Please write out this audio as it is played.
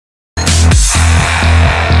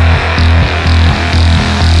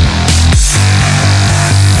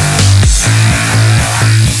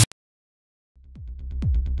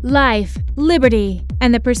life, liberty,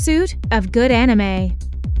 and the pursuit of good anime.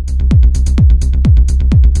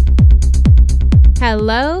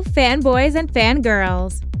 Hello, fanboys and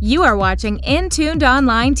fangirls. You are watching Intuned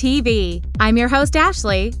Online TV. I'm your host,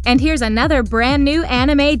 Ashley, and here's another brand new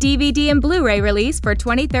anime DVD and Blu-ray release for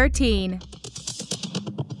 2013.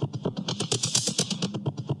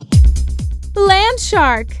 Land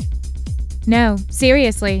shark! No,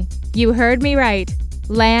 seriously, you heard me right.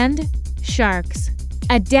 Land sharks.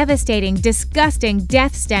 A devastating, disgusting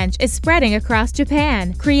death stench is spreading across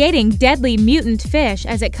Japan, creating deadly mutant fish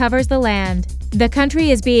as it covers the land. The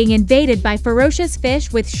country is being invaded by ferocious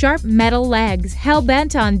fish with sharp metal legs,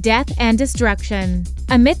 hell-bent on death and destruction.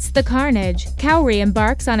 Amidst the carnage, Kaori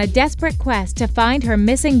embarks on a desperate quest to find her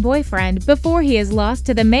missing boyfriend before he is lost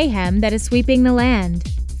to the mayhem that is sweeping the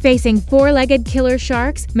land. Facing four-legged killer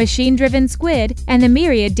sharks, machine-driven squid, and the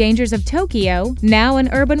myriad dangers of Tokyo, now an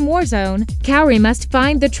urban war zone, Kaori must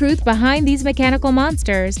find the truth behind these mechanical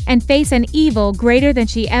monsters and face an evil greater than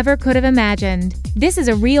she ever could have imagined. This is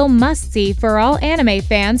a real must-see for all anime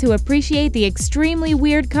fans who appreciate the extremely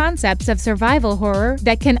weird concepts of survival horror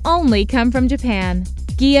that can only come from Japan.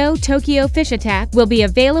 GYO Tokyo Fish Attack will be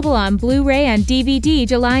available on Blu-ray and DVD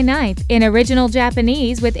July 9th in original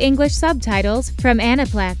Japanese with English subtitles from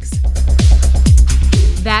Aniplex.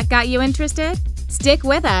 That got you interested? Stick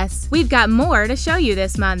with us. We've got more to show you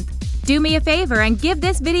this month. Do me a favor and give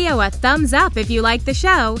this video a thumbs up if you like the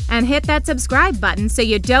show, and hit that subscribe button so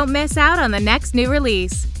you don't miss out on the next new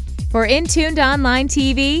release. For Intuned Online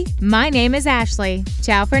TV, my name is Ashley.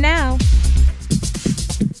 Ciao for now.